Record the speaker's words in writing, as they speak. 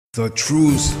The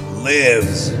truth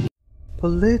lives.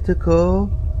 Political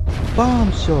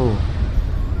Bomb Show,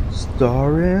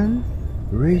 starring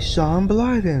Rayshawn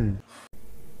Blyden.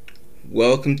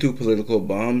 Welcome to Political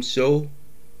Bomb Show,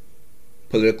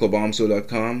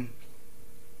 politicalbombshow.com.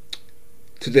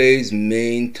 Today's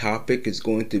main topic is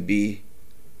going to be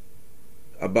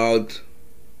about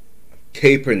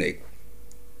Kaepernick.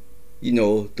 You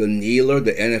know, the kneeler,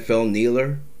 the NFL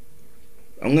kneeler.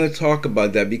 I'm going to talk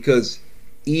about that because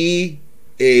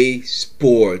EA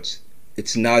Sports,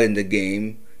 it's not in the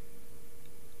game,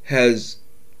 has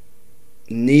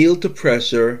kneeled to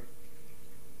pressure,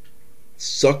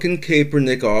 sucking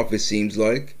Kaepernick off, it seems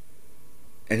like,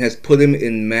 and has put him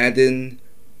in Madden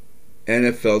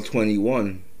NFL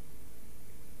 21.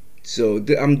 So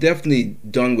I'm definitely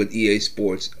done with EA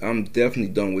Sports. I'm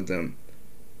definitely done with them.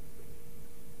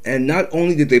 And not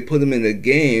only did they put him in the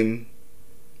game,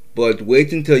 but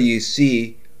wait until you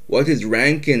see what his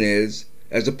ranking is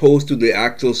as opposed to the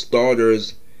actual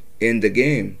starters in the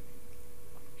game.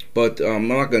 But I'm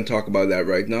not going to talk about that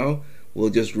right now.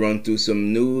 We'll just run through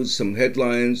some news, some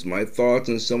headlines, my thoughts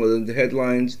on some of the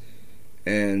headlines,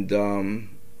 and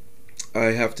I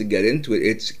have to get into it.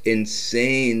 It's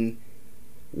insane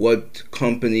what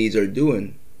companies are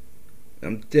doing.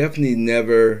 I'm definitely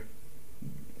never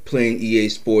playing EA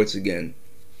Sports again.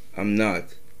 I'm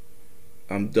not.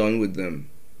 I'm done with them.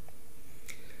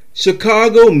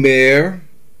 Chicago Mayor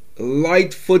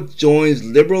Lightfoot joins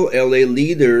liberal LA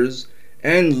leaders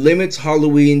and limits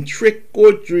Halloween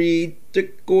trick-or-treating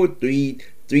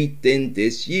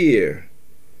this year.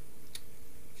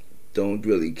 Don't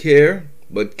really care,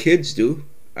 but kids do.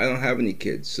 I don't have any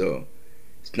kids, so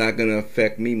it's not going to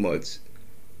affect me much.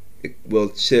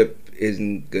 Chip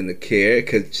isn't going to care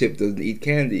because Chip doesn't eat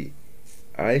candy.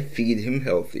 I feed him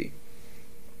healthy.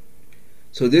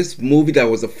 So this movie that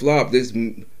was a flop, this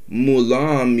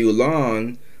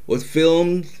Mulan, was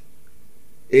filmed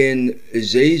in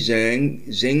Xinjiang,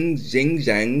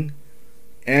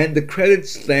 and the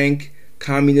credits thank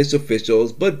communist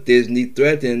officials, but Disney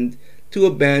threatened to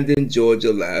abandon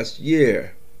Georgia last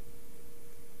year.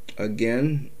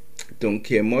 Again, don't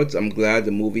care much. I'm glad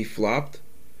the movie flopped.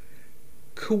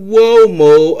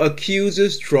 Cuomo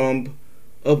accuses Trump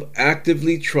of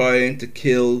actively trying to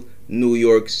kill New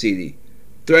York City,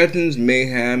 threatens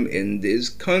mayhem in this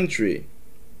country.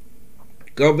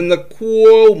 Governor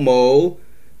Cuomo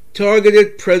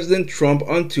targeted President Trump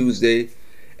on Tuesday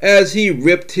as he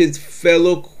ripped his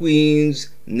fellow Queens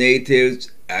natives'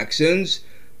 actions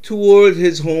toward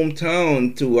his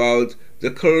hometown throughout the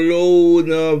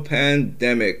corona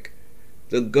pandemic.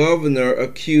 The governor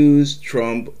accused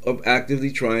Trump of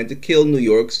actively trying to kill New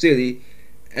York City,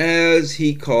 as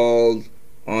he called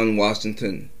on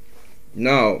Washington.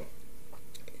 Now,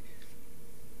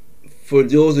 for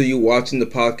those of you watching the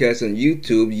podcast on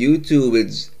YouTube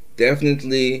is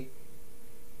definitely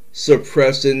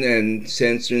suppressing and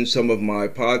censoring some of my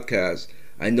podcasts.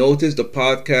 I noticed the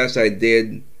podcast I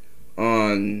did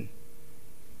on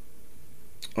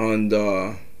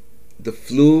the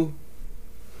flu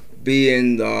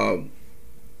being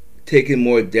taking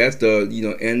more deaths. The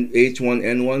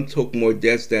H1N1 took more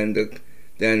deaths than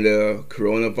the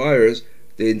coronavirus.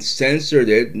 They censored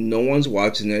it. No one's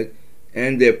watching it.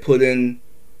 And they're putting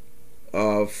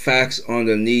facts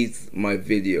underneath my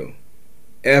video.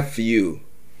 F you.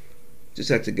 Just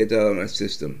have to get that out of my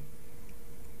system.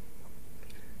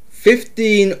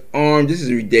 15 armed, this is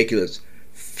ridiculous,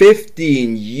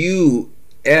 15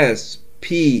 USPIS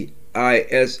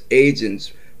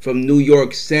agents from New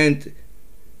York sent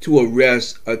to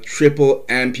arrest a triple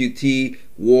amputee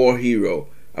war hero.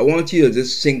 I want you to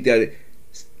just think that,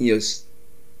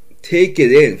 take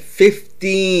it in.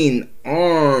 15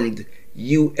 armed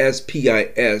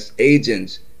USPIS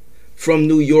agents from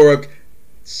New York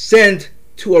sent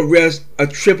to arrest a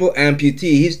triple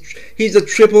amputee. He's a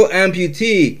triple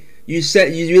amputee. You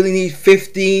really need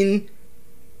 15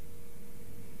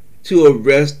 to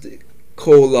arrest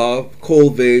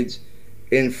Colvage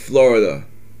in Florida.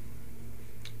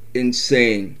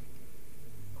 Insane.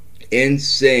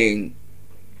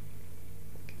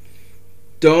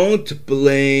 Don't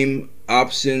blame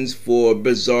options for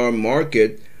bizarre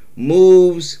market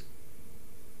moves.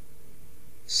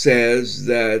 Says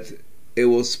that it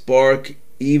will spark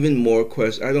even more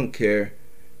questions. I don't care.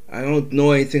 I don't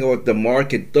know anything about the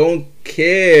market. Don't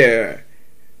care.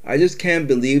 I just can't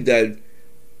believe that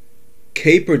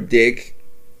Kaepernick,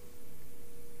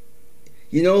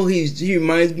 he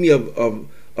reminds me of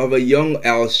a young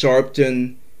Al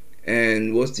Sharpton,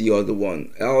 and what's the other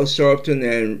one? Al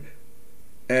Sharpton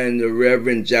and the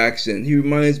Reverend Jackson. He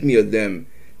reminds me of them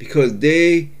because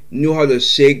they knew how to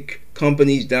shake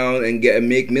companies down and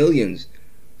make millions.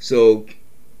 So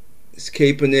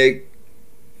Kaepernick,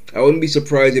 I wouldn't be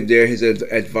surprised if they're his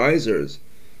advisors,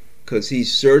 because he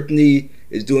certainly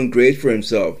is doing great for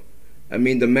himself. I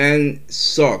mean, the man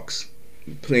sucks,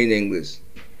 plain English.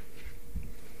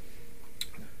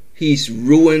 He's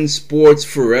ruined sports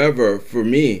forever for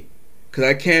me, because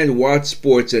I can't watch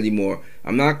sports anymore.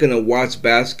 I'm not going to watch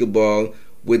basketball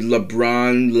with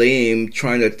LeBron lame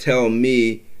trying to tell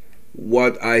me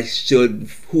what I should,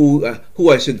 who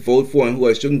I should vote for and who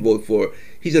I shouldn't vote for.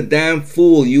 He's a damn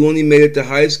fool. You only made it to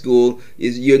high school.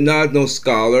 You're not no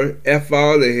scholar. F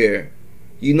out of here.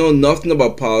 You know nothing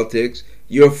about politics.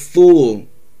 You're a fool.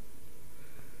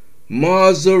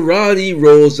 Maserati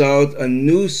rolls out a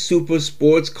new super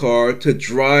sports car to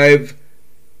drive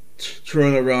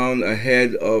turnaround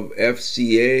ahead of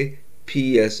FCA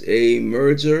PSA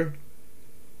merger.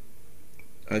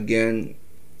 Again,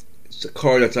 it's a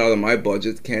car that's out of my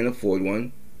budget. Can't afford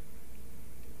one.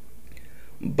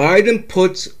 Biden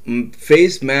puts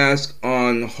face mask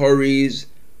on, hurries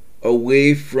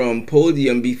away from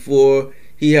podium before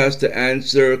he has to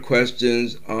answer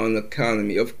questions on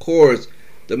economy. Of course,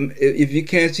 if you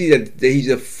can't see that he's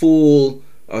a fool,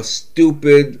 a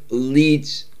stupid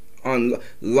leech on.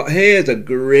 Here's a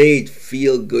great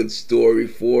feel-good story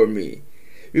for me.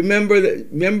 Remember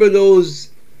those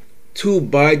two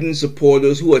Biden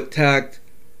supporters who attacked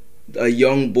a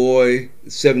young boy,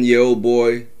 7-year-old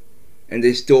boy, and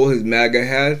they stole his MAGA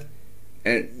hat,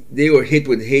 and they were hit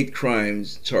with hate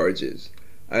crimes charges.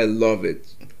 I love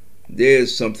it.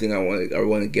 There's something I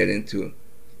want to get into.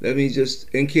 Let me just,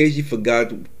 in case you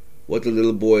forgot what the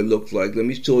little boy looked like, let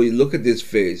me show you. Look at this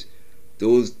face.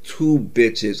 Those two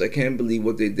bitches. I can't believe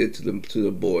what they did to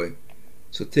the boy.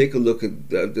 So take a look at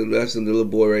that's the little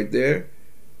boy right there.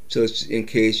 Just in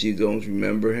case you don't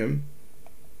remember him.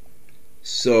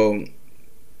 So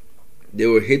they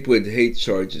were hit with hate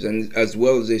charges, and as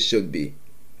well as they should be.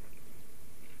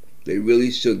 They really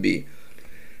should be.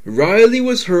 Riley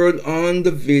was heard on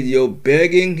the video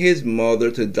begging his mother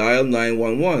to dial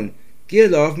 911.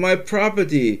 Get off my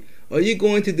property. Are you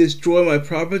going to destroy my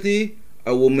property?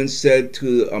 A woman said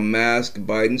to a masked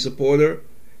Biden supporter.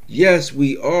 Yes,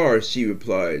 we are, she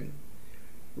replied.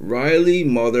 Riley's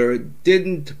mother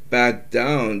didn't back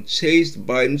down, chased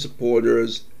Biden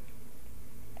supporters.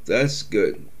 That's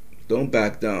good. Don't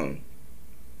back down.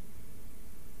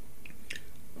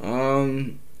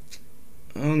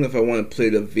 I don't know if I want to play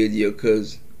the video,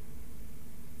 because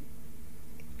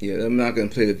yeah, I'm not going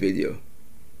to play the video.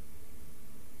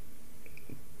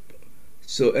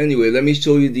 So anyway, let me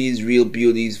show you these real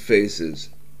beauties' faces.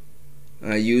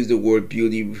 I use the word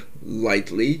beauty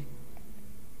lightly.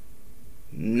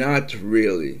 Not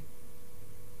really.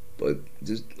 But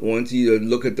just want you to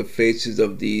look at the faces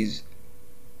of these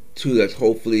two that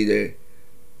hopefully they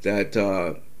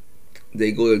go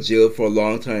to jail for a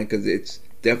long time, because it's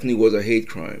definitely was a hate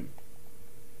crime.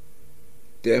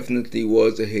 Definitely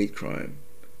was a hate crime.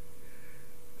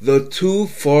 The two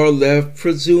far-left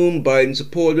presumed Biden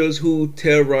supporters who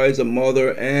terrorized a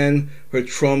mother and her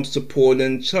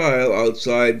Trump-supporting child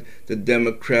outside the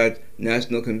Democrat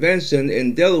National Convention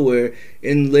in Delaware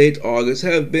in late August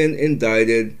have been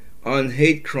indicted on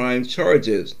hate crime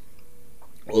charges.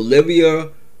 Olivia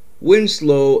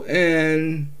Winslow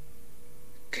and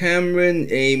Cameron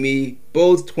Amy,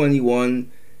 both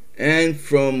 21 and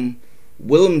from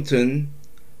Wilmington,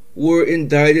 were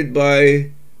indicted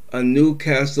by a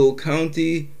Newcastle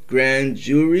County grand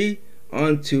jury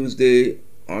on Tuesday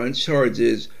on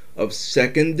charges of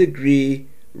second-degree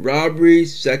robbery,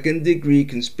 second-degree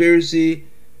conspiracy,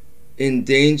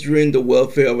 endangering the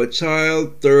welfare of a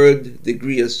child,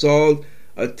 third-degree assault,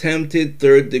 attempted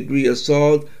third-degree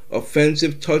assault,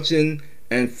 offensive touching,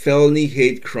 and felony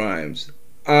hate crimes.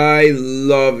 I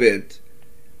love it.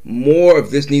 More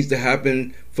of this needs to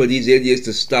happen for these idiots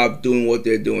to stop doing what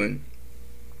they're doing.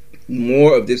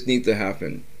 More of this needs to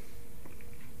happen.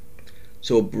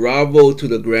 So bravo to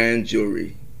the grand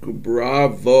jury.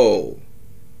 Bravo.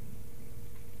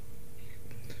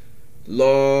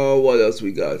 Law, what else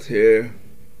we got here?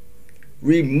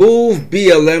 Remove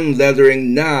BLM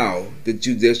lettering now, the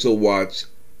Judicial Watch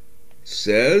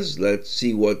says. Let's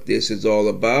see what this is all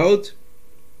about.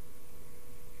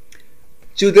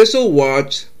 Judicial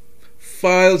Watch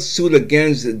filed suit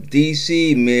against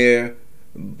D.C. Mayor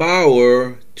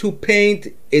Bauer to paint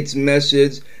its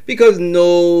message because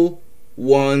no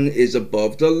one is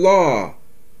above the law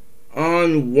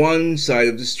on one side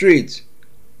of the street.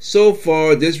 So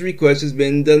far, this request has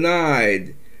been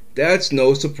denied. That's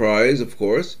no surprise, of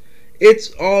course.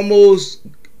 It almost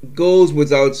goes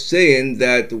without saying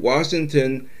that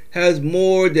Washington has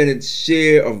more than its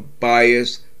share of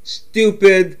biased,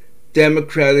 stupid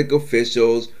Democratic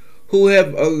officials who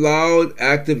have allowed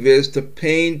activists to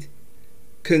paint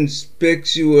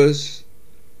conspicuous,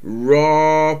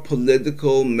 raw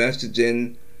political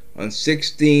messaging on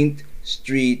 16th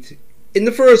Street in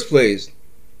the first place.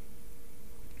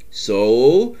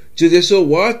 So, Judicial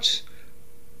Watch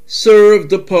served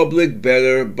the public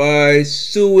better by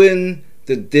suing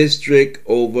the district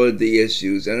over the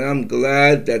issues, and I'm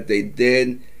glad that they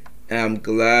did. I'm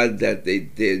glad that they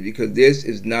did, because this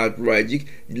is not right.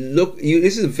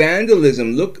 This is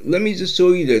vandalism. Look, let me just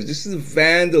show you this. This is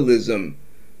vandalism.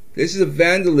 This is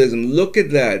vandalism. Look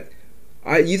at that.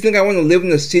 You think I want to live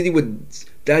in a city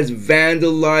that's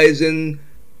vandalizing,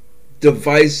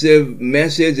 divisive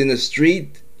message in the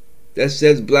street that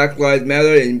says Black Lives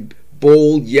Matter in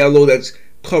bold yellow, that's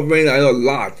covering a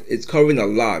lot. It's covering a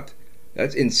lot.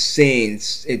 That's insane.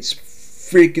 It's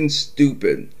freaking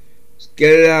stupid. Just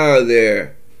get it out of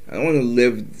there. I don't want to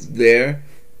live there.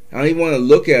 I don't even want to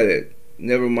look at it.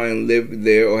 Never mind live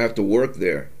there or have to work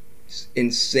there. It's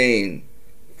insane.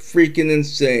 Freaking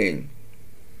insane.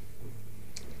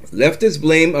 Leftists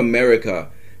blame America.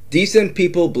 Decent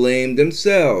people blame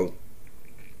themselves.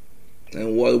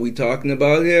 And what are we talking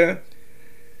about here?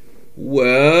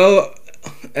 Well,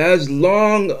 as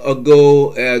long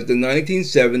ago as the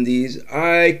 1970s,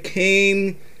 I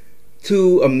came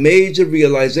to a major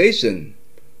realization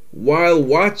while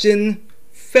watching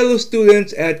fellow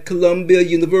students at Columbia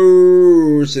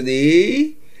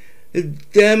University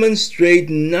demonstrate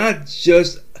not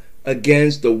just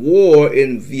against the war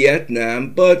in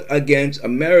Vietnam, but against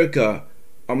America.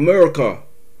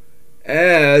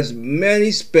 As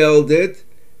many spelled it,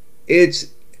 it's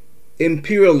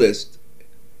imperialist,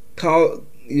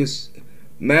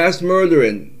 mass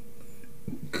murdering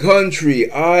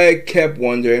country. I kept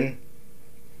wondering,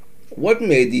 what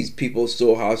made these people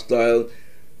so hostile?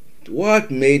 What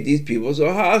made these people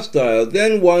so hostile?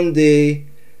 Then one day,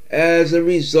 as a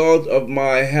result of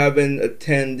my having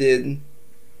attended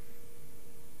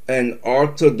an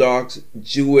Orthodox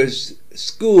Jewish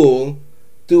school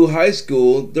through high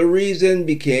school, the reason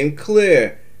became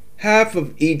clear. Half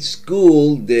of each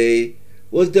school day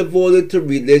was devoted to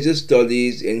religious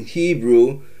studies in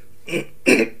Hebrew,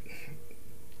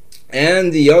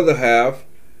 and the other half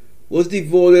was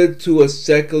devoted to a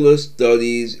secular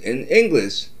studies in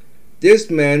English. This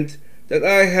meant that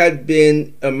I had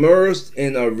been immersed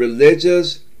in a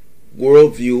religious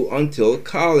worldview until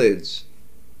college.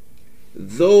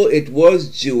 Though it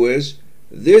was Jewish,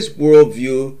 this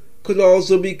worldview could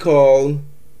also be called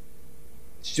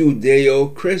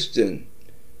Judeo-Christian.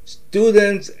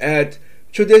 Students at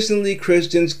traditionally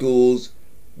Christian schools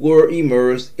were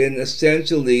immersed in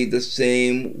essentially the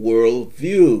same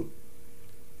worldview.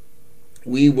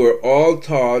 We were all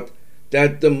taught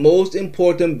that the most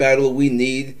important battle we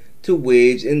need to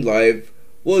wage in life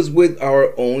was with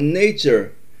our own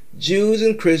nature. Jews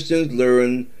and Christians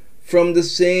learn from the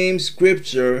same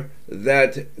scripture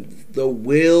that the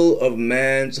will of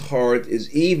man's heart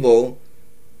is evil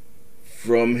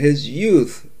from his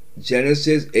youth.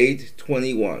 Genesis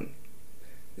 8:21.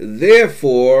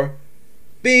 Therefore,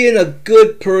 being a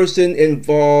good person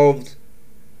involved,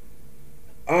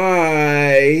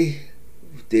 I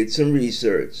did some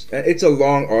research. It's a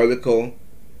long article,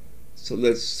 so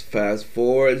let's fast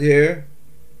forward here.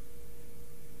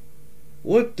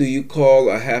 What do you call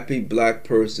a happy black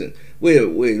person? Wait,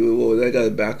 I gotta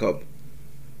back up.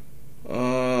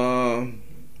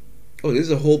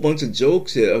 There's a whole bunch of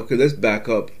jokes here. Okay, let's back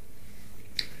up.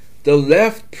 The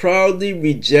left proudly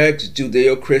rejects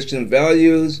Judeo-Christian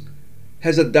values,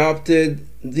 has adopted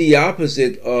the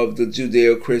opposite of the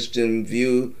Judeo-Christian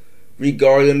view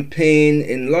regarding pain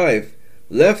in life.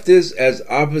 Leftists, as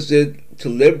opposite to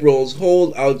liberals,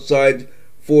 hold outside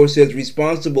forces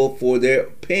responsible for their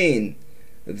pain.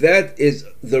 That is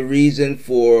the reason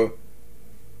for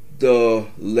the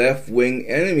left-wing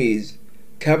enemies: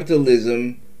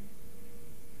 capitalism,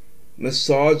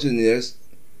 misogynist,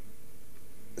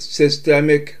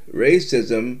 systemic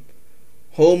racism,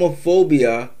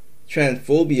 homophobia,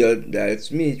 transphobia.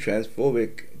 That's me,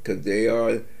 transphobic, because they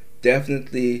are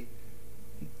definitely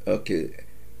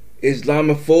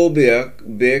Islamophobia,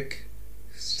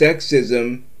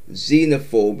 sexism,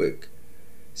 xenophobic.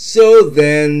 So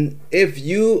then, if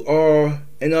you are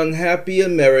an unhappy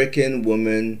American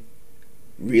woman,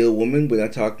 real woman, we're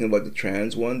not talking about the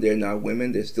trans one, they're not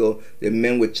women, they're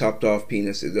men with chopped off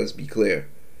penises, let's be clear.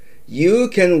 You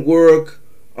can work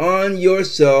on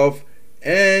yourself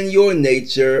and your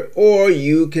nature, or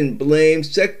you can blame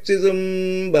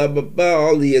sexism,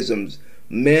 all the isms,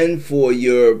 men for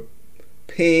your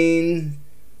pain,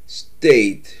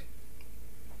 state,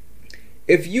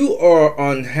 if you are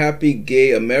unhappy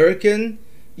gay American,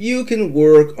 you can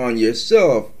work on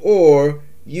yourself, or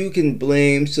you can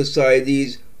blame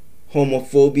society's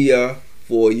homophobia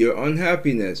for your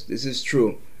unhappiness. This is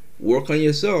true. Work on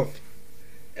yourself.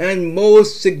 And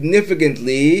most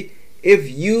significantly, if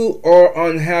you are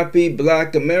unhappy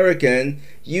black American,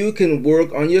 you can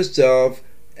work on yourself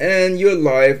and your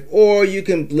life, or you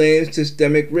can blame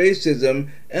systemic racism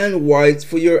and whites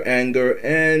for your anger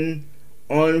and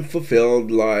unfulfilled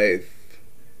life.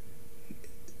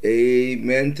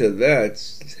 Amen to that.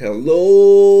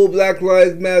 Hello, Black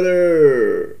Lives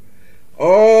Matter.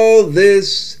 All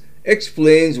this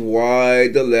explains why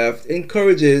the left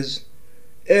encourages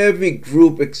every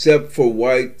group except for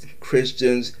white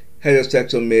Christians,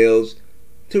 heterosexual males,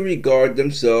 to regard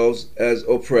themselves as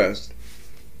oppressed.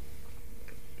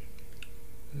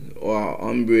 Wow,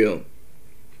 unreal.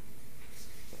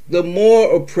 The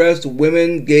more oppressed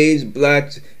women, gays,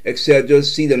 blacks, etc.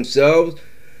 see themselves,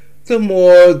 the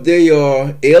more they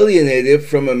are alienated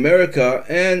from America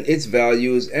and its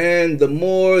values, and the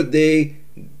more they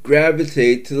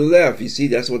gravitate to the left. You see,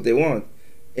 that's what they want.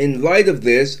 In light of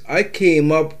this, I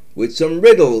came up with some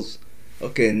riddles.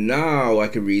 Okay, now I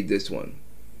can read this one.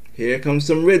 Here comes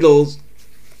some riddles.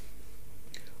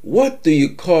 What do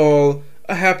you call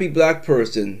a happy black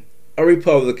person? A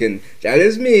Republican. That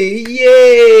is me.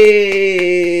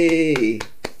 Yay!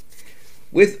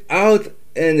 Without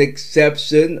an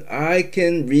exception, I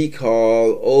can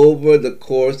recall over the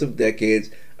course of decades,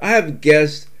 I have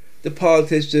guessed the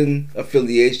politician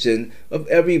affiliation of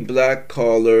every black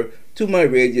caller to my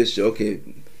radio show. Okay,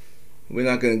 we're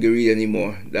not going to read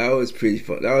anymore. That was pretty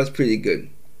fun. That was pretty good.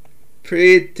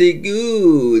 Pretty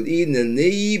good in the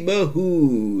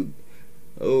neighborhood.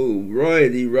 Oh,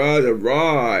 righty,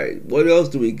 right. What else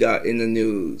do we got in the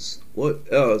news? What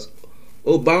else?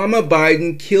 Obama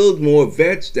Biden killed more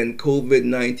vets than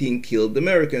COVID-19 killed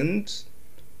Americans.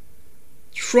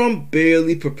 Trump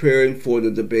barely preparing for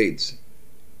the debates.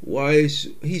 Why is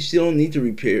he still need to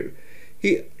prepare?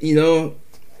 He's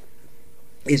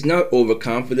not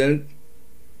overconfident.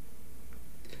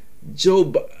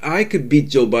 I could beat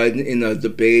Joe Biden in a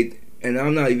debate, and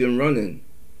I'm not even running,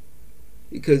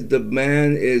 because the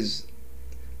man is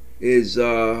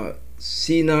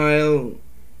senile,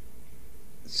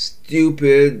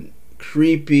 stupid,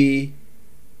 creepy,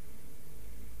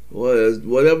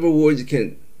 whatever words you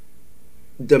can,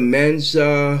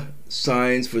 dementia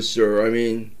signs for sure. I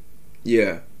mean,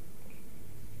 yeah.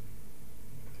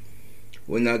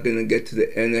 We're not gonna get to the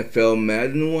NFL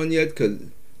Madden one yet, because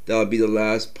that'll be the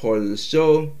last part of the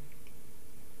show.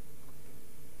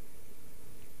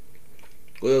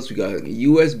 What else we got?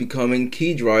 U.S. becoming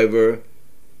key driver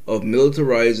of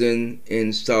militarizing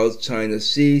in South China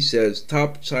Sea, says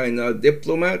top China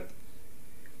diplomat.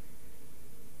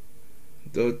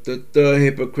 The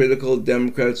hypocritical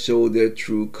Democrats show their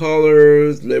true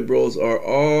colors. Liberals are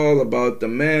all about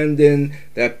demanding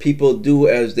that people do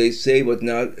as they say, but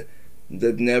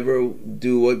never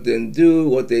do what they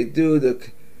do.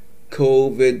 The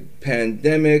COVID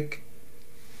pandemic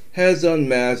has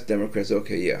unmasked Democrats.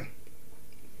 Okay, yeah.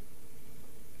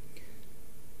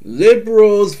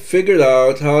 Liberals figured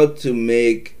out how to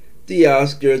make the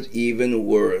Oscars even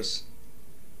worse.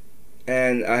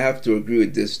 And I have to agree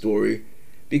with this story,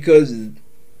 because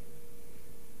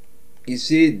you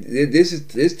see,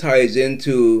 this ties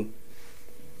into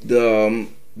the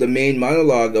main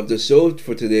monologue of the show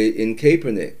for today in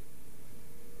Kaepernick.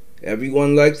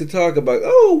 Everyone likes to talk about,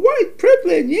 oh, white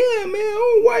privilege, yeah, man,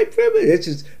 oh, white privilege. It's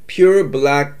just pure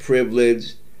black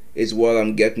privilege is what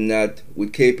I'm getting at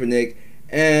with Kaepernick.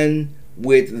 And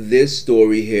with this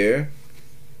story here,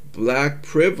 black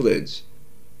privilege.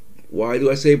 Why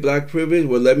do I say black privilege?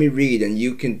 Well, let me read and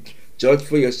you can judge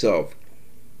for yourself.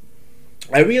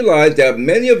 I realize that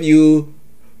many of you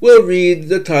will read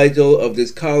the title of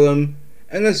this column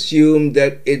and assume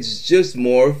that it's just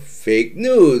more fake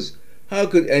news. How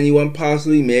could anyone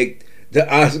possibly make the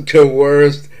Oscar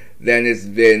worse than it's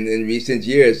been in recent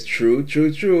years? True.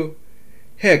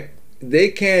 Heck, they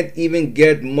can't even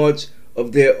get much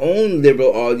of their own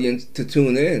liberal audience to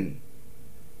tune in.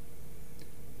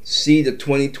 See, the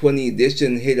 2020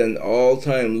 edition hit an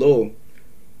all-time low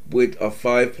with a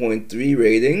 5.3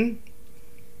 rating,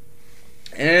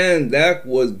 and that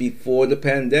was before the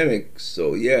pandemic.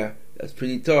 So yeah, that's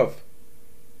pretty tough.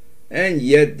 And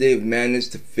yet they've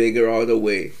managed to figure out a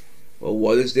way. Well,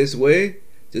 what is this way?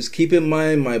 Just keep in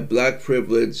mind my black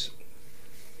privilege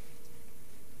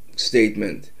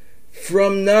statement.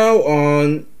 From now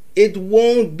on, it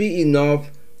won't be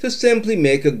enough to simply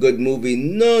make a good movie.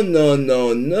 No.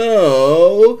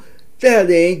 That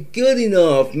ain't good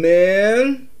enough,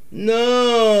 man.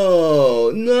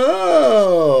 No,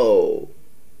 no.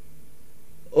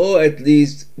 Or at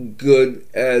least good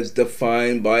as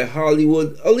defined by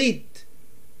Hollywood elite.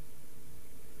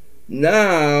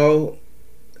 Now,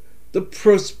 the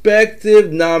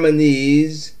prospective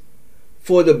nominees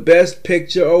for the Best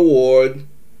Picture Award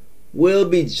will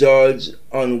be judged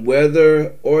on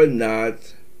whether or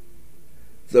not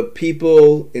the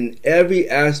people in every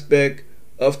aspect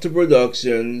of the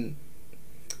production,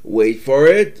 wait for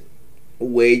it,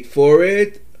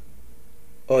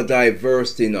 are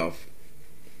diverse enough.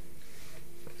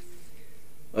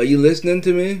 Are you listening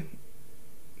to me?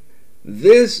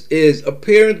 This is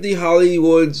apparently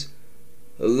Hollywood's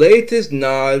latest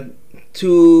nod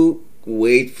to,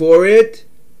 wait for it,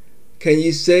 can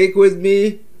you say it with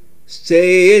me?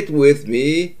 Say it with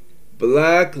me,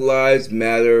 Black Lives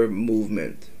Matter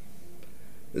movement.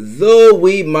 Though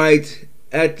we might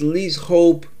at least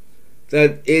hope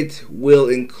that it will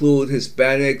include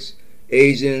Hispanics,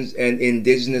 Asians, and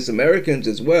Indigenous Americans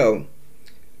as well,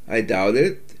 I doubt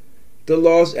it. The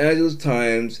Los Angeles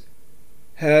Times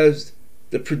has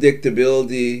the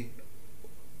predictability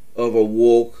of a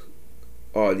woke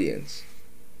audience.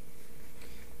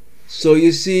 So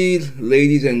you see,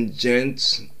 ladies and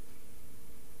gents,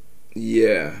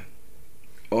 yeah,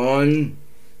 unreal.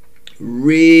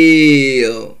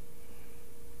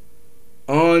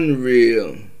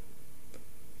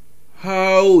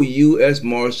 How U.S.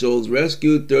 Marshals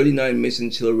rescued 39 missing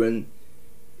children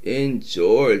in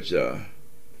Georgia.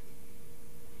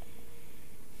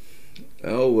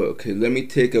 Oh, okay, let me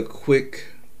take a quick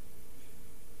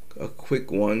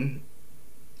one,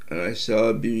 and I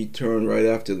shall be returned right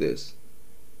after this.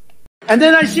 And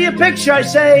then I see a picture, I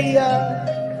say,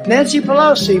 Nancy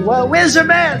Pelosi, well, where's her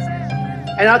mask?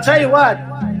 And I'll tell you what,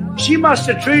 she must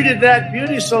have treated that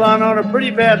beauty salon owner pretty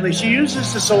badly. She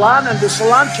uses the salon, and the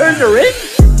salon turned her in.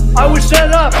 I was set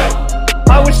up.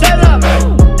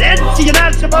 Nancy, you're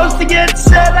not supposed to get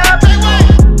set up.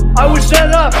 I was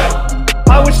set up.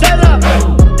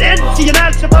 Nancy, you're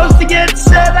not supposed to get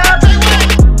set up.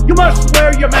 You must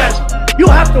wear your mask. You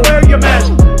have to wear your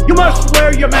mask. You must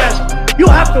wear your mask. You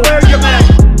have to wear your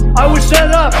mask. I was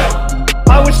set up.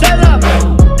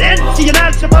 Nancy, you're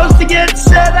not supposed to get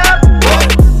set up.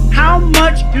 How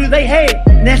much do they hate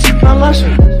Nancy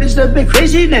Pelosi? This is the big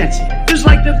crazy Nancy. This is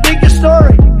like the biggest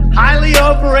story. Highly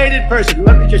overrated person.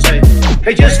 Let me just say,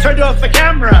 they just turned off the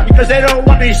camera because they don't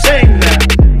want me saying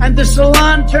that. And the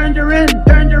salon turned her in.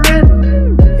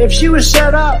 If she was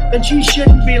set up, then she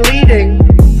shouldn't be leading.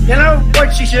 You know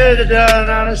what she should have done,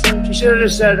 honestly? She should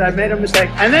have said, I made a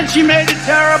mistake. And then she made a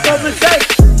terrible mistake.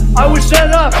 I was set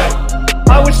up.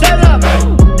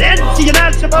 Nancy, you're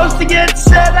not supposed to get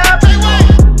set up.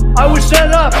 I was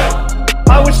set up.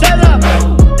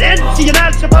 Nancy, you're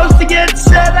not supposed to get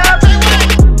set up.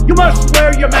 You must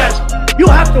wear your mask. You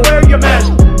have to wear your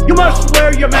mask. You must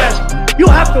wear your mask. You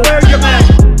have to wear your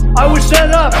mask. I was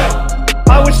set up.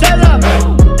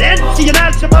 Nancy, you're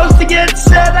not supposed to get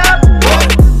set up.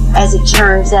 As it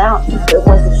turns out, it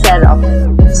was a setup.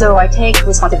 So I take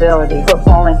responsibility for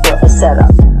falling for a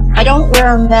setup. I don't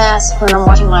wear a mask when I'm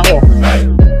washing my hair.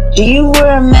 Do you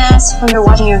wear a mask when you're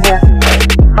washing your hair?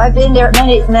 I've been there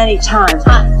many times.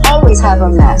 I always have a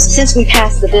mask. Since we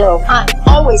passed the bill, I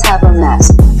always have a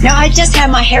mask. Now I just had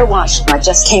my hair washed. I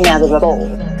just came out of the bowl.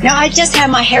 Now I just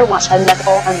had my hair washed, and that's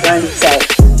all I'm going to say.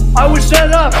 I was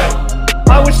set up.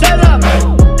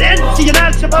 Nancy, you're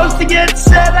not supposed to get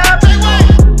set up.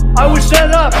 I was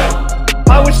set up.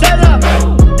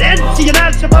 Nancy, you're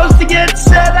not supposed to get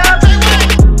set up.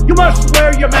 You must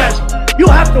wear your mask. You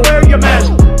have to wear your mask.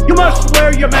 You must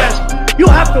wear your mask. You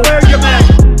have to wear your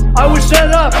mask. I was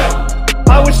set up.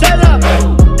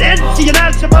 Nancy, you're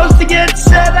not supposed to get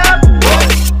set up.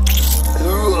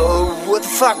 What the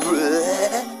fuck, bro?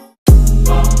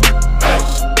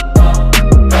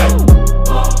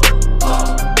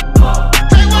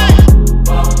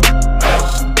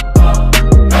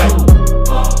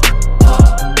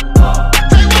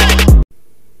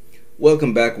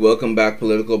 Welcome back,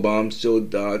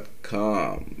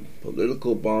 politicalbombshow.com.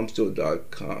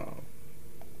 Politicalbombshow.com.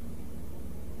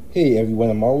 Hey everyone,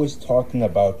 I'm always talking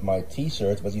about my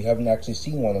t-shirts, but you haven't actually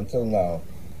seen one until now.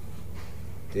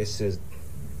 This is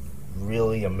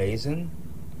really amazing.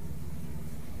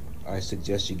 I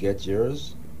suggest you get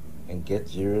yours, and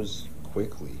get yours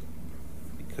quickly,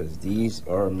 because these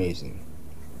are amazing.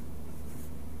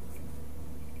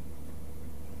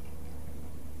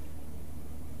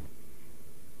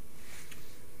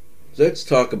 Let's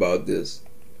talk about this.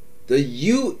 The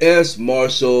U.S.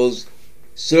 Marshals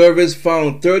service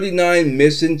found 39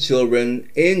 missing children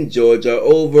in Georgia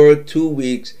over 2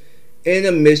 weeks in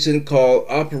a mission called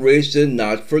Operation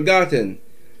Not Forgotten.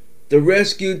 The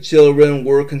rescued children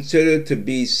were considered to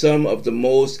be some of the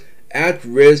most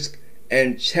at-risk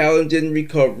and challenging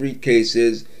recovery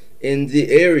cases in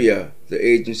the area, the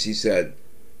agency said.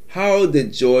 How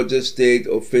did Georgia state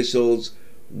officials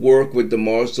work with the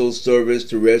Marshals Service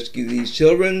to rescue these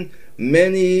children,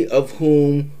 many of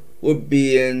whom were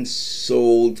being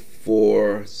sold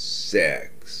for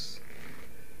sex?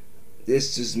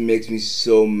 This just makes me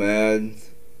so mad.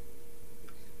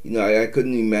 You know, I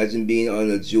couldn't imagine being on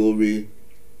a jewelry.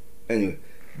 Anyway,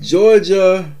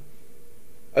 Georgia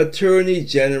Attorney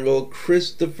General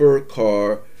Christopher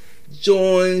Carr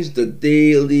joins the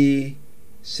Daily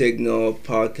Signal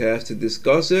podcast to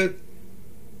discuss it.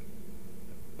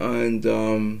 And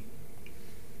I'm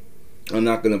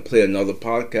not going to play another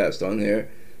podcast on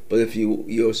here, but if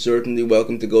you're certainly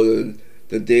welcome to go to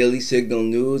the Daily Signal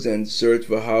News and search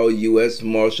for how U.S.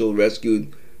 Marshal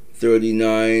rescued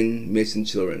 39 missing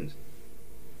children.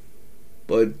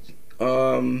 But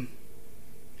the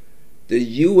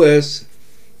U.S.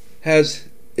 has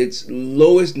its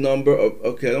lowest number of...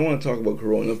 Okay, I don't want to talk about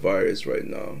coronavirus right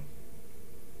now.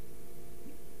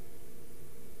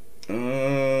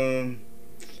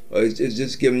 It's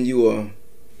just giving you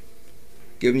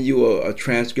a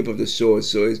transcript of the source,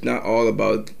 so it's not all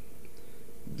about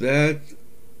that.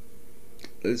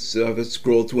 Let's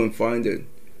scroll through and find it.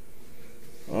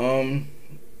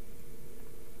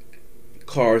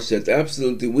 Carr says,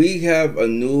 absolutely, we have a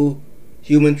new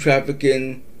human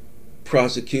trafficking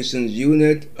prosecutions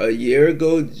unit. A year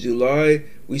ago, July,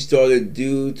 we started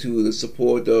due to the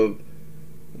support of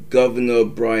Governor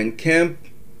Brian Kemp.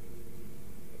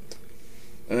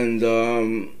 And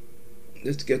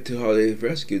let's get to how they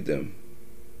rescued them.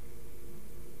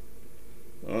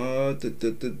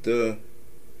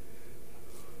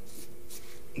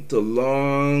 The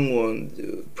long one,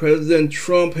 dude. President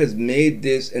Trump has made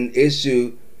this an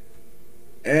issue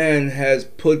and has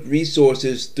put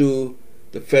resources through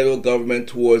the federal government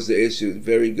towards the issue.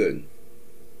 Very good.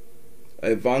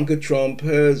 Ivanka Trump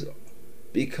has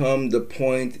become the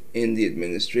point in the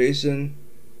administration.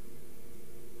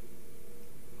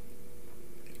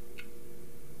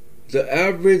 The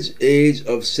average age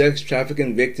of sex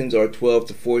trafficking victims are 12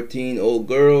 to 14-year-old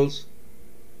girls.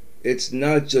 It's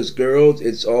not just girls,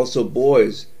 it's also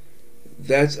boys.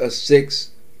 That's a 6th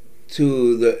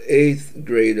to the 8th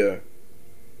grader.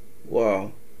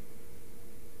 Wow.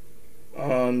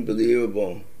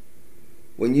 Unbelievable.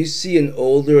 When you see an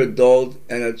older adult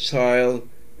and a child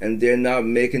and they're not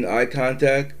making eye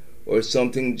contact, or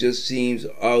something just seems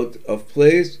out of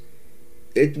place,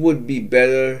 it would be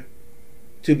better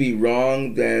to be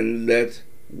wrong than let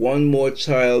one more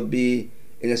child be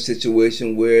in a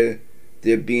situation where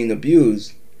they're being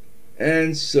abused.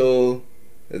 And so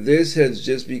this has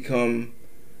just become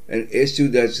an issue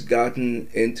that's gotten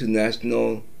into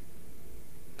national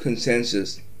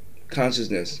consciousness.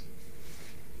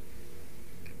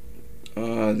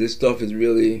 This stuff is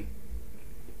really,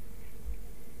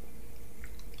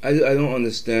 I don't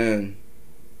understand.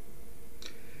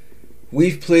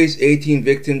 We've placed 18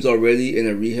 victims already in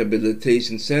a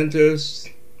rehabilitation centers.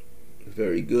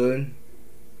 Very good.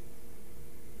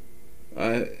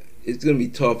 It's gonna be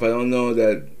tough. I don't know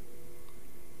that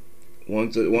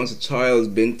once a child's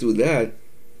been through that.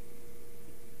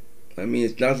 I mean,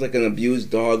 it's not like an abused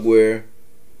dog where,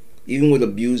 even with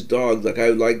abused dogs, like I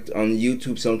like on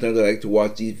YouTube sometimes I like to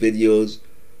watch these videos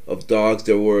of dogs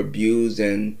that were abused,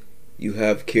 and you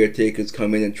have caretakers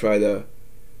come in and trying to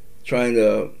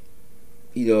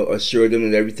assure them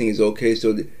that everything is okay,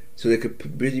 so they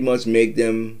could pretty much make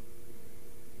them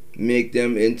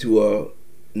into a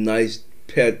nice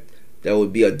pet that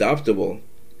would be adoptable.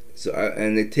 So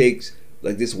and it takes,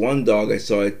 like this one dog I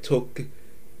saw, it took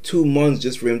 2 months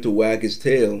just for him to wag his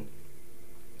tail.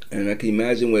 And I can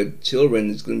imagine with children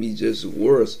it's going to be just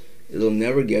worse. It'll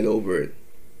never get over it,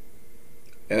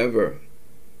 ever.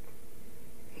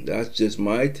 That's just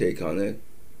my take on it.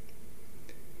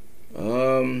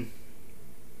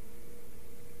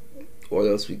 What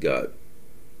else we got?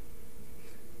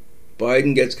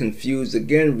 Biden gets confused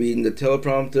again reading the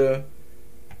teleprompter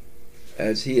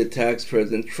as he attacks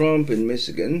President Trump in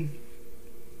Michigan.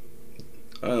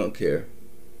 I don't care.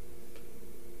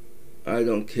 I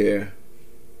don't care.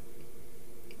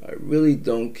 I really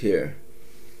don't care.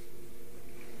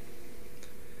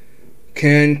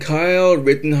 Can Kyle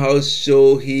Rittenhouse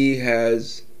show he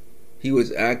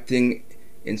was acting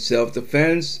in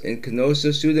self-defense in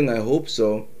Kenosha shooting? I hope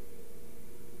so.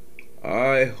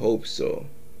 I hope so.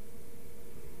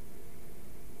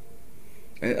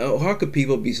 And how could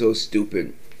people be so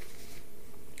stupid?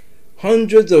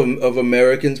 Hundreds of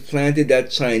Americans planted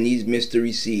that Chinese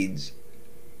mystery seeds.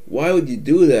 Why would you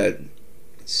do that?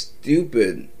 It's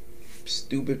stupid.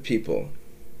 Stupid people.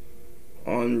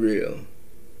 Unreal.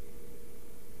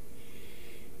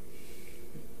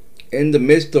 In the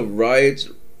midst of riots,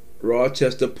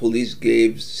 Rochester police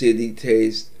gave city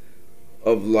taste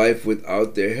of life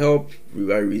without their help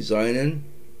by resigning.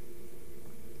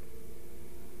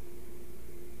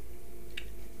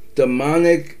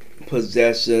 Demonic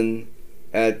possession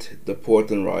at the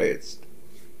Portland riots.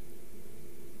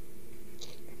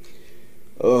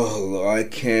 Oh, I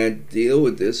can't deal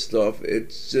with this stuff.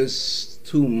 It's just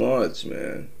too much,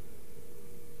 man.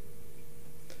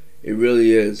 It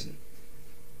really is.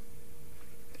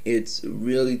 It's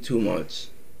really too much.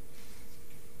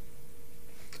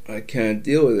 I can't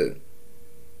deal with it.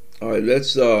 Alright,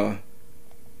 let's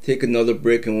take another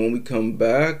break, and when we come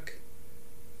back,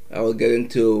 I'll get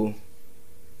into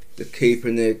the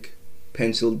Kaepernick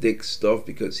pencil dick stuff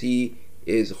because he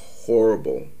is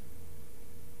horrible.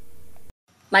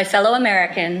 My fellow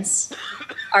Americans,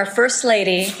 our First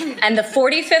Lady and the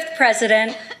 45th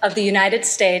President of the United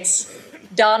States,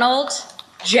 Donald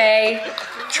J.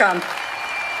 Trump.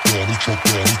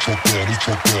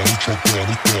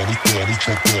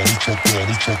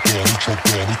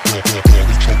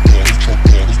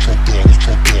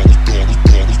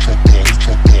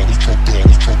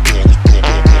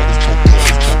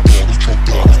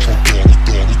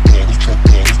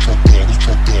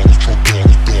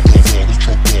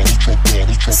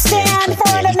 Stand for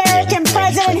an American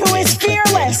president who is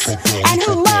fearless and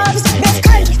who loves this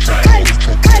country,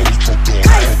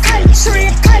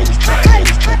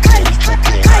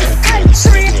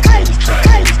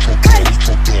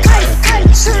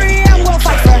 and we'll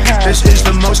fight for her. This is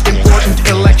the most important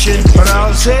election, but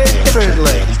I'll say it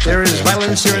differently. There is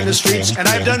violence here in the streets, and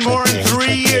I've done more in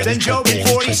 3 years than Joe in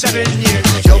 47 years.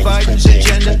 Joe Biden's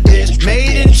agenda is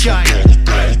made in China.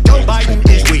 Joe Biden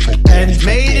is weak and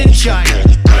made in China.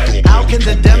 How can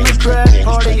the Democrat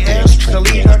Party ask to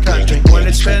lead our country when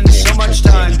it spends so much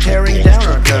time tearing down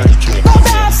our country? The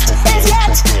best is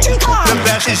yet to come. The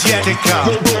best is yet to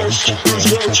come.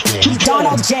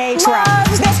 Donald J. Trump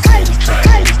loves this country,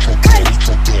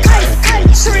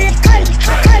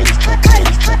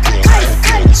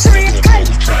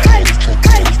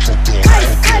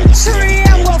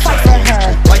 and we'll fight for her.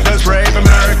 Like those brave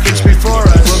Americans before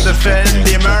us, we'll defend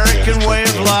the American way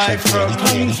of life from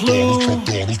Kung Flu,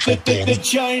 the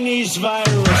Chinese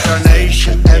virus. Our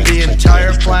nation and the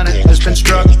entire planet has been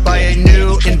struck by a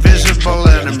new invisible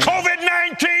enemy.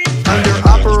 COVID-19! Under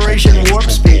Operation Warp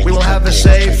Speed, we will have a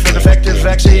safe and effective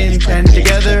vaccine, and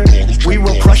together we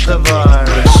will crush the virus.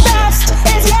 The best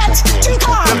is yet to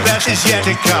come. The best is yet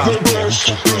to come.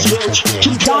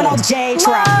 Donald J.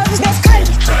 Trump loves this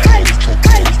country,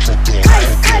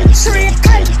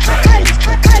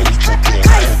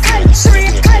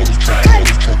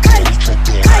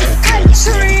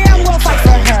 and we'll fight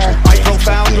for her. I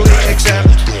profoundly accept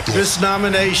this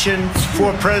nomination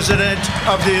for President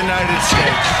of the United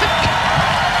States.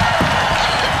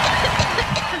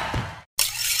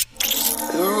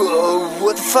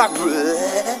 What the fuck, bro?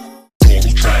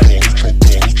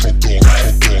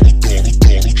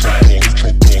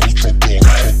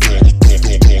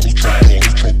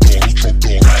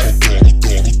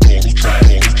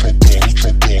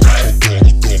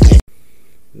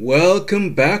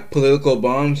 Welcome back, Political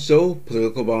Bomb Show,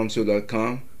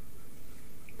 politicalbombshow.com.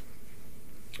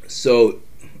 So,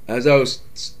 as I was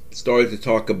started to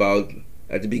talk about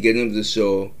at the beginning of the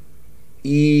show,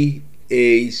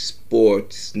 EA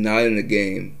Sports, not in the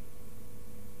game,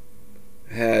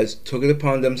 has took it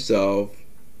upon themselves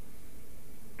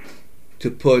to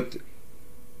put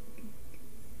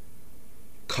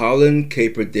Colin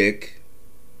Kaepernick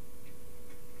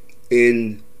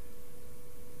in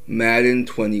Madden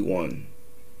 21.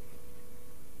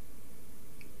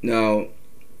 Now,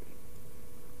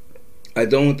 I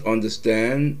don't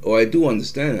understand, or I do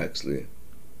understand actually.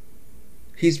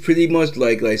 He's pretty much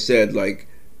like I said, like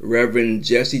Reverend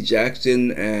Jesse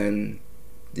Jackson and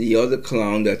the other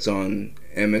clown that's on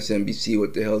MSNBC,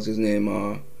 what the hell's his name?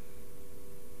 Al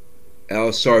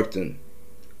Sharpton.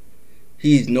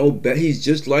 He's he's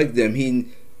just like them. He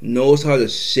knows how to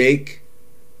shake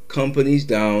companies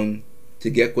down to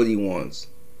get what he wants.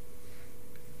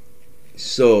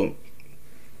 So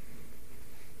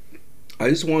I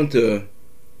just want to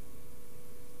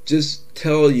just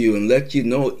tell you and let you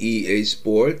know, EA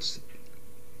Sports,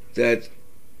 that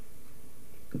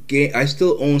I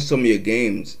still own some of your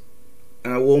games,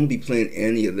 and I won't be playing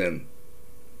any of them.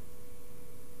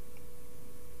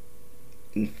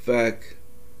 In fact,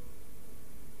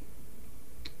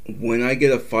 when I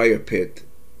get a fire pit,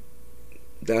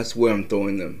 that's where I'm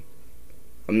throwing them.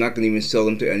 I'm not going to even sell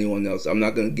them to anyone else. I'm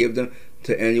not going to give them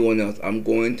to anyone else. I'm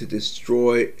going to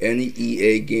destroy any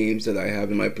EA games that I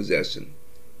have in my possession.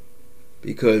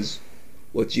 Because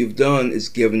what you've done is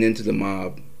given into the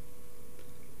mob.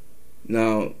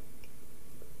 Now,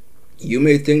 you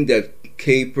may think that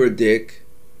Colin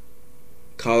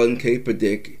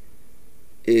Kaepernick,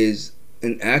 is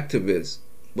an activist,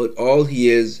 but all he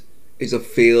is a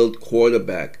failed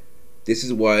quarterback. This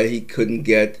is why he couldn't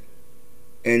get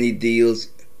any deals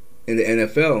in the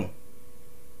NFL.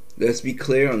 Let's be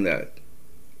clear on that.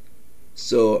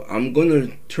 So I'm going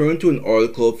to turn to an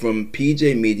article from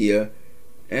PJ Media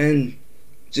and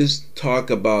just talk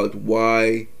about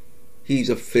why he's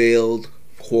a failed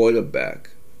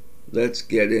quarterback. Let's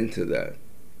get into that.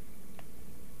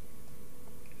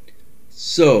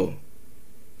 So,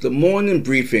 the morning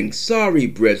briefing. Sorry,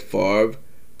 Brett Favre.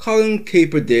 Colin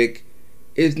Kaepernick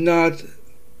is not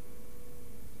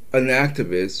an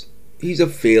activist. He's a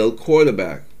failed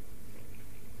quarterback.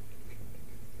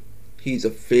 He's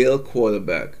a failed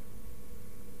quarterback.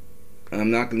 I'm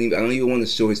not gonna. I don't even want to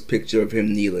show his picture of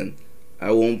him kneeling.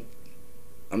 I'm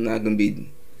not gonna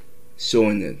be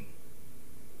showing it.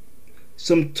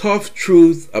 Some tough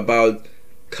truth about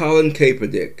Colin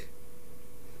Kaepernick.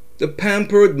 The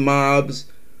pampered mobs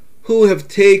who have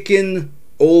taken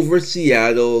over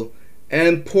Seattle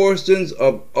and portions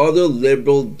of other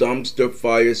liberal dumpster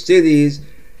fire cities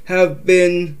have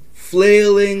been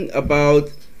flailing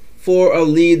about for a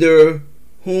leader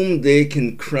whom they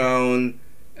can crown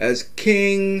as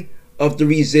king of the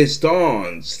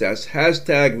resistance. That's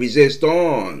hashtag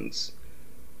resistance.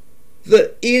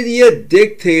 The idiot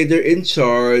dictator in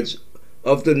charge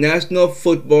of the National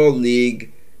Football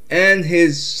League and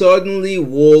his suddenly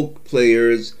woke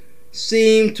players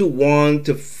seem to want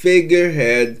the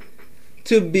figurehead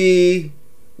to be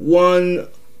one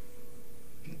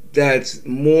that's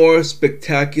more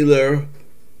spectacular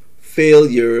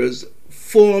failures.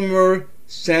 Former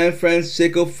San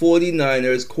Francisco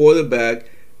 49ers quarterback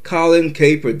Colin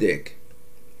Kaepernick.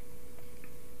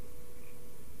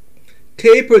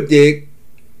 Kaepernick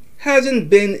hasn't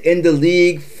been in the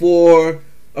league for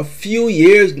a few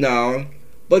years now,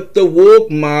 but the woke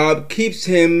mob keeps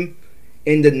him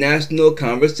in the national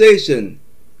conversation.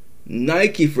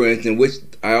 Nike, for instance, which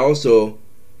I also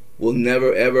will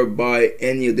never ever buy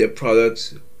any of their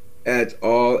products at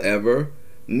all ever,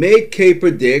 made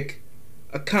Kaepernick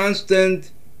a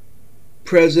constant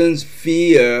presence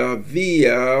via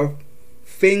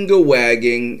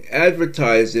finger-wagging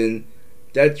advertising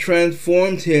that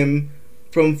transformed him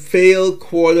from failed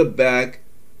quarterback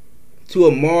to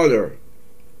a martyr,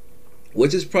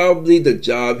 which is probably the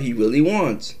job he really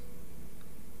wants.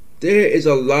 There is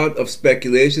a lot of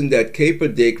speculation that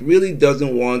Kaepernick really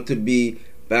doesn't want to be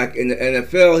back in the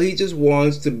NFL. He just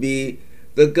wants to be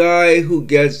the guy who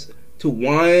gets to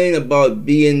whine about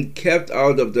being kept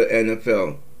out of the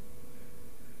NFL.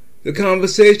 The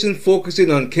conversation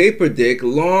focusing on Kaepernick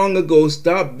long ago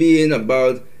stopped being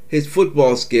about his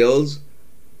football skills,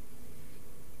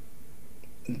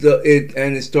 and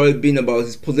it started being about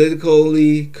his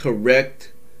politically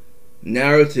correct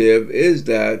narrative is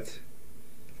that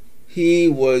he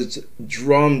was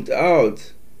drummed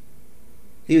out.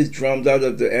 He was drummed out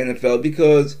of the NFL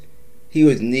because he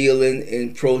was kneeling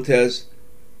in protest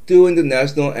doing the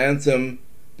national anthem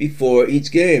before each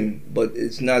game. But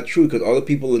it's not true because all the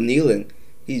people were kneeling.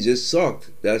 He just sucked.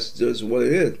 That's just what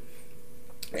it is.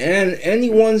 And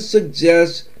anyone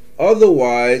suggests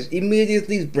otherwise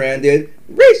immediately is branded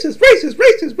racist, racist,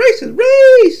 racist, racist,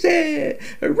 racist,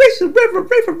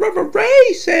 racist,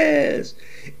 racist.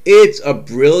 It's a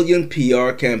brilliant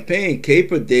PR campaign.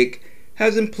 Kaepernick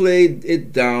hasn't played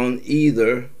it down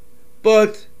either,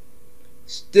 but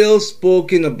still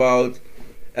spoken about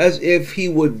as if he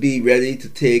would be ready to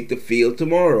take the field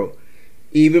tomorrow.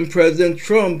 Even President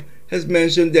Trump has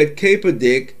mentioned that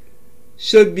Kaepernick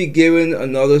should be given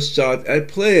another shot at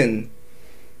playing.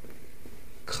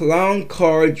 Clown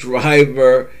car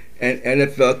driver and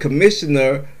NFL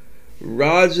commissioner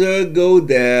Roger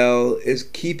Goodell is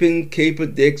keeping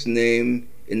Kaepernick's name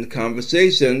in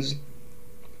conversations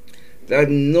that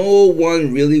no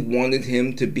one really wanted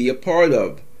him to be a part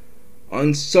of.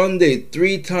 On Sunday,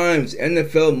 3 times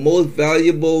NFL Most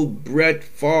Valuable Brett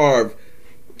Favre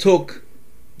took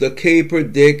the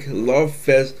Kaepernick Love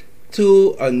Fest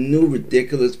to a new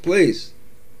ridiculous place.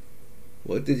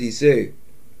 What did he say?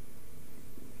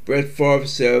 Brett Favre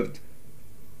said,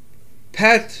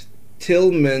 Pat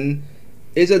Tillman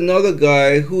is another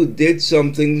guy who did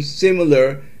something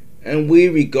similar and we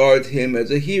regard him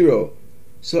as a hero.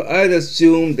 So I'd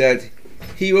assume that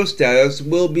hero status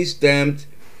will be stamped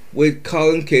with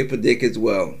Colin Kaepernick as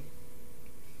well.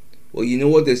 Well, you know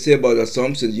what they say about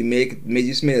assumptions. You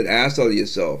just made an ass out of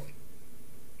yourself.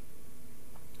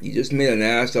 You just made an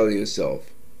ass out of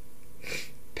yourself.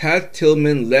 Pat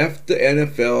Tillman left the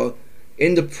NFL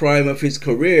in the prime of his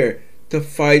career to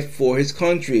fight for his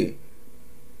country.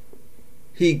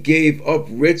 He gave up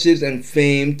riches and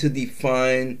fame to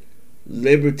defend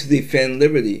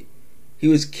liberty. He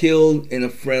was killed in a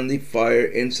friendly fire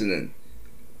incident.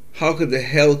 How could the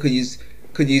hell could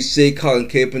you say Colin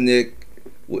Kaepernick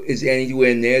is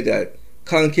anywhere near that?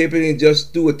 Colin Kaepernick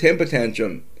just threw a temper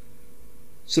tantrum.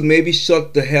 So maybe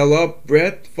shut the hell up,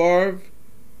 Brett Favre.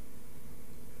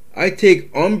 I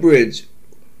take umbrage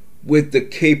with the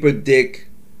Kaepernick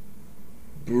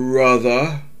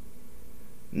brother,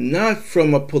 not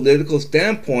from a political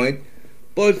standpoint,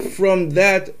 but from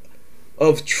that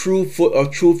of true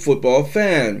football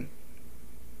fan.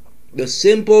 The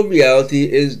simple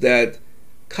reality is that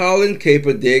Colin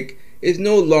Kaepernick is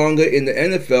no longer in the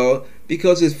NFL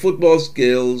because his football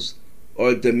skills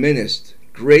are diminished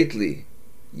greatly.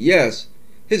 Yes,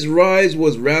 his rise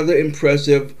was rather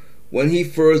impressive when he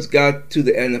first got to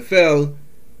the NFL.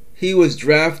 He was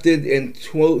drafted in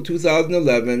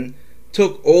 2011,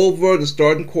 took over the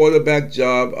starting quarterback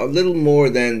job a little more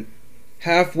than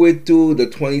halfway through the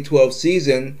 2012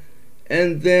 season,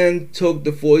 and then took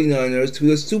the 49ers to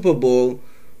the Super Bowl,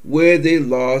 where they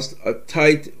lost a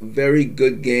tight, very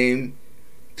good game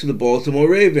to the Baltimore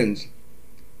Ravens.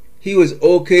 He was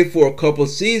okay for a couple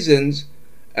seasons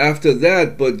after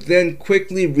that, but then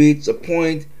quickly reached a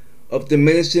point of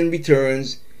diminishing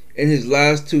returns in his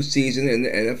last 2 seasons in the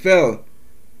NFL.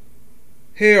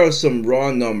 Here are some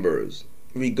raw numbers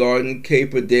regarding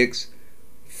Kaepernick's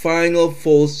final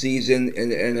full season in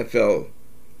the NFL.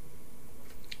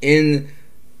 In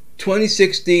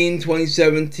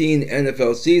 2016-2017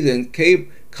 NFL season,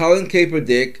 Colin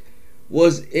Kaepernick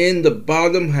was in the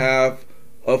bottom half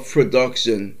of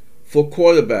production for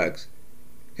quarterbacks.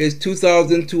 His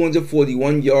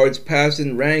 2,241 yards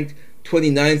passing ranked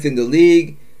 29th in the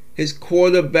league. His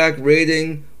quarterback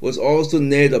rating was also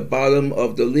near the bottom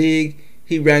of the league.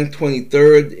 He ranked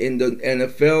 23rd in the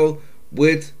NFL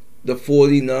with the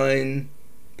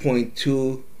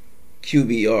 49.2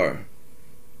 QBR.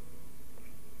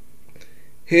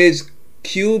 His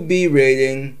QB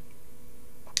rating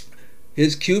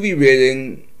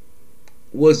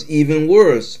was even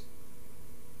worse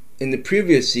in the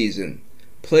previous season,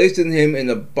 placing him in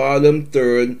the bottom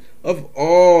third of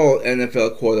all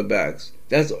NFL quarterbacks.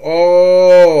 That's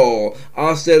all.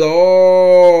 I said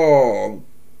all.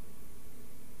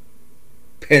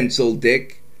 Pencil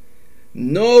Dick.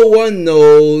 No one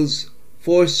knows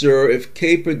for sure if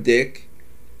Kaepernick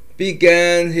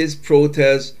began his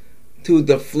protest to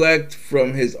deflect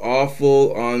from his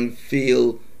awful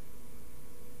on-field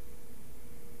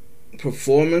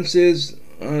performances.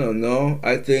 I don't know.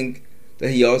 I think that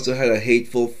he also had a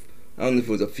hateful, I don't know if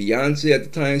it was a fiance at the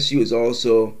time. She was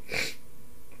also,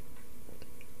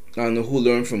 I don't know who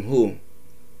learned from who.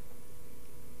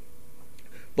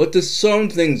 But to sum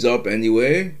things up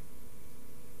anyway,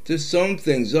 let's see,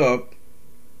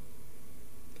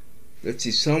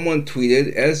 someone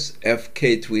tweeted,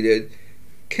 SFK tweeted,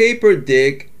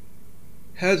 Kaepernick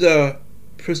has a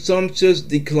presumptuous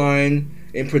decline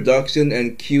in production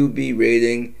and QB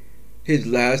rating his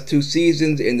last 2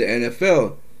 seasons in the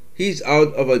NFL. He's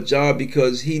out of a job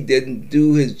because he didn't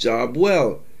do his job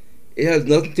well. It has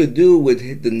nothing to do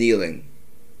with the kneeling.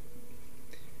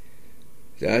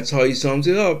 That's how he sums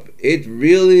it up. It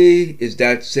really is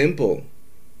that simple.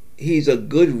 He's a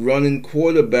good running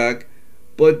quarterback,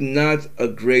 but not a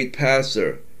great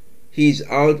passer. He's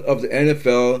out of the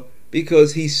NFL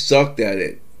because he sucked at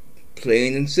it.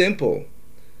 Plain and simple.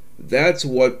 That's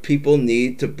what people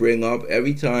need to bring up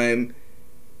every time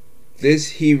this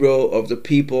hero of the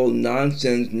people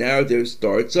nonsense narrative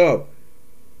starts up.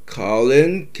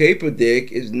 Colin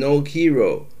Kaepernick is no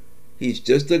hero. He's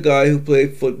just a guy who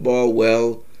played football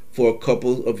well for a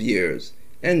couple of years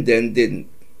and then didn't.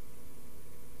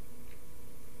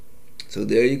 So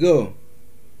there you go.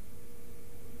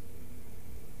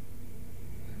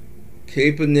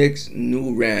 Kaepernick's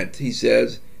new rant. He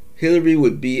says Hillary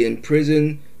would be in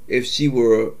prison if she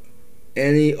were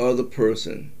any other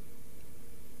person.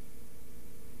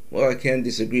 Well, I can't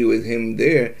disagree with him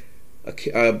there. A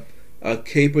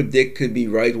Kaepernick could be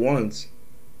right once.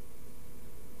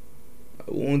 I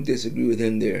won't disagree with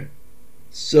him there.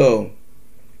 So,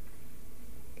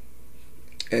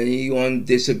 anyone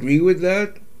disagree with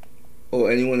that?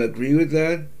 Or anyone agree with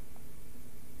that?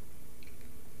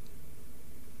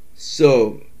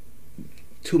 So,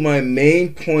 to my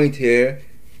main point here,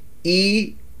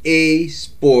 EA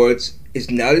Sports is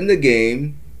not in the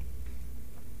game,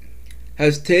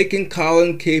 has taken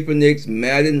Colin Kaepernick's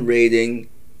Madden rating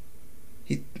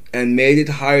and made it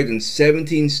higher than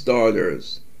 17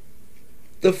 starters.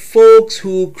 The folks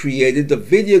who created the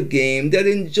video game that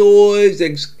enjoys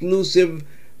exclusive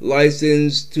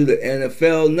license to the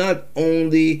NFL not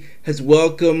only has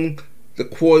welcomed the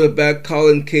quarterback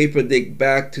Colin Kaepernick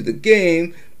back to the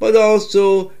game, but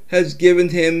also has given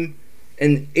him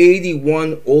an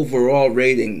 81 overall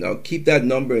rating. Now keep that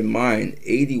number in mind,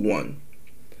 81.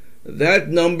 That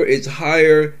number is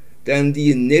higher than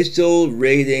the initial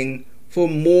rating for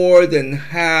more than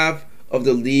half of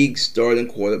the league's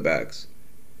starting quarterbacks.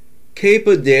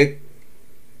 Kaepernick,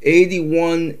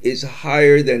 81, is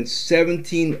higher than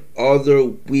 17 other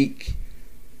week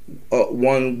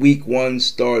one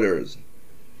starters.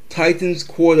 Titans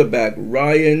quarterback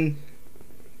Ryan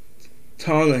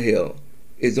Tannehill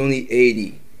is only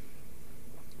 80.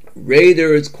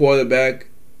 Raiders quarterback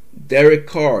Derek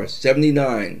Carr,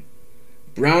 79.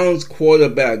 Browns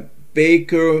quarterback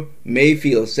Baker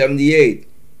Mayfield, 78.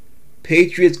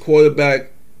 Patriots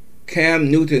quarterback Cam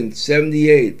Newton,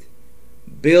 78.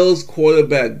 Bills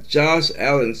quarterback Josh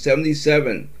Allen,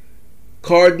 77.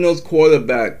 Cardinals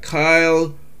quarterback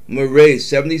Kyle Murray,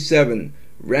 77.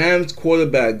 Rams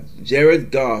quarterback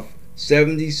Jared Goff,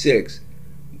 76.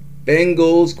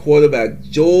 Bengals quarterback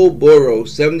Joe Burrow,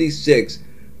 76.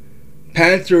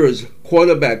 Panthers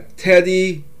quarterback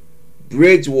Teddy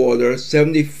Bridgewater,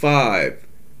 75.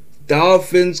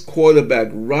 Dolphins quarterback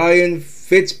Ryan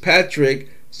Fitzpatrick,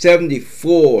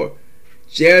 74.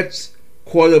 Jets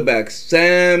quarterback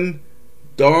Sam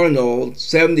Darnold,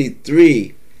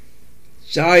 73.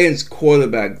 Giants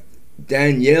quarterback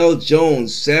Daniel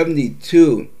Jones,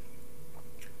 72.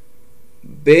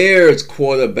 Bears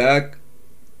quarterback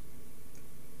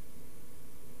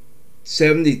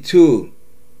 72.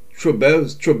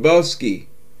 Trubisky.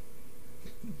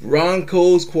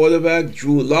 Broncos quarterback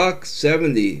Drew Lock,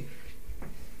 70.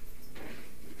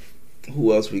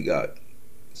 Who else we got?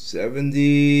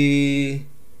 70.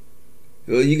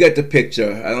 Well, you get the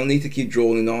picture. I don't need to keep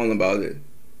droning on about it.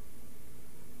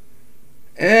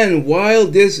 And while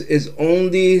this is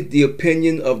only the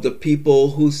opinion of the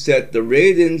people who set the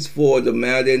ratings for the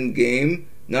Madden game,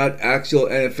 not actual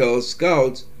NFL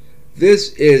scouts,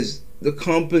 this is the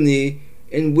company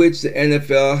in which the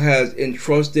NFL has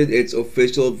entrusted its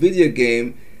official video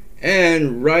game,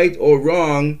 and right or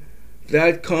wrong,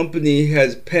 that company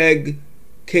has pegged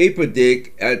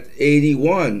Kaepernick at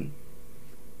 81,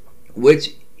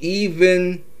 which,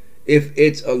 even if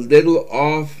it's a little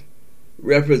off,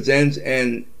 represents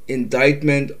an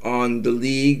indictment on the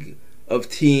league of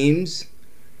teams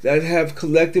that have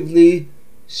collectively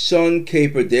shunned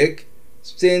Kaepernick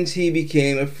since he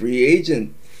became a free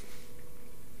agent.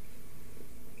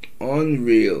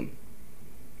 Unreal.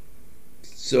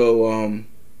 So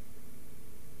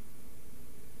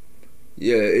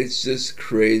yeah, it's just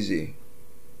crazy.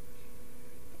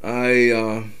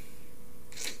 I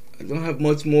don't have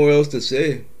much more else to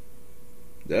say.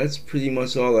 That's pretty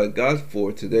much all I got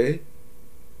for today.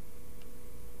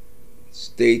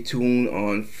 Stay tuned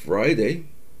on Friday.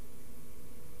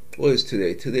 What is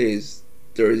today? Today is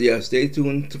Thursday. Yeah, stay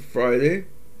tuned to Friday.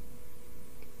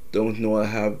 Don't know what I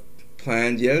have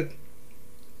planned yet.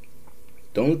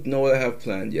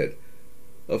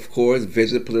 Of course,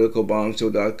 visit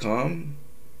politicalbombshow.com.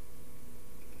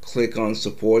 Click on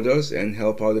support us and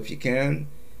help out if you can.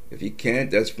 If you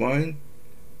can't, that's fine.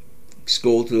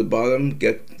 Scroll to the bottom,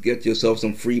 get yourself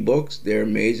some free books. They're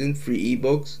amazing, free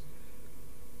ebooks.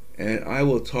 And I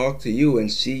will talk to you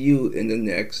and see you in the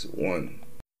next one.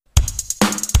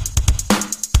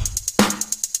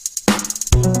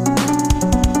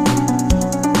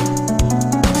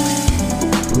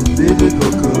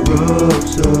 Political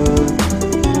corruption,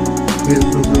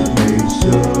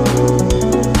 misinformation,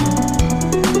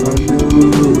 a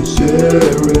new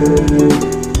sheriff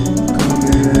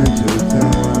coming to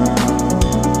town.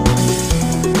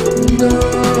 No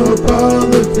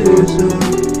politician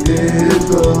is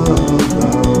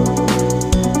allowed.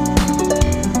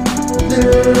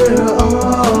 They're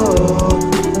all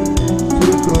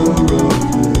too corrupted.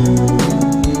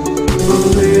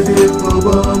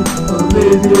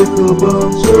 Political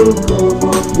bomb, so come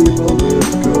on people,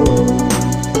 let's go.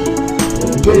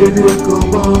 Political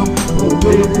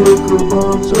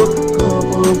bomb, so come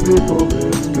on people, let's go.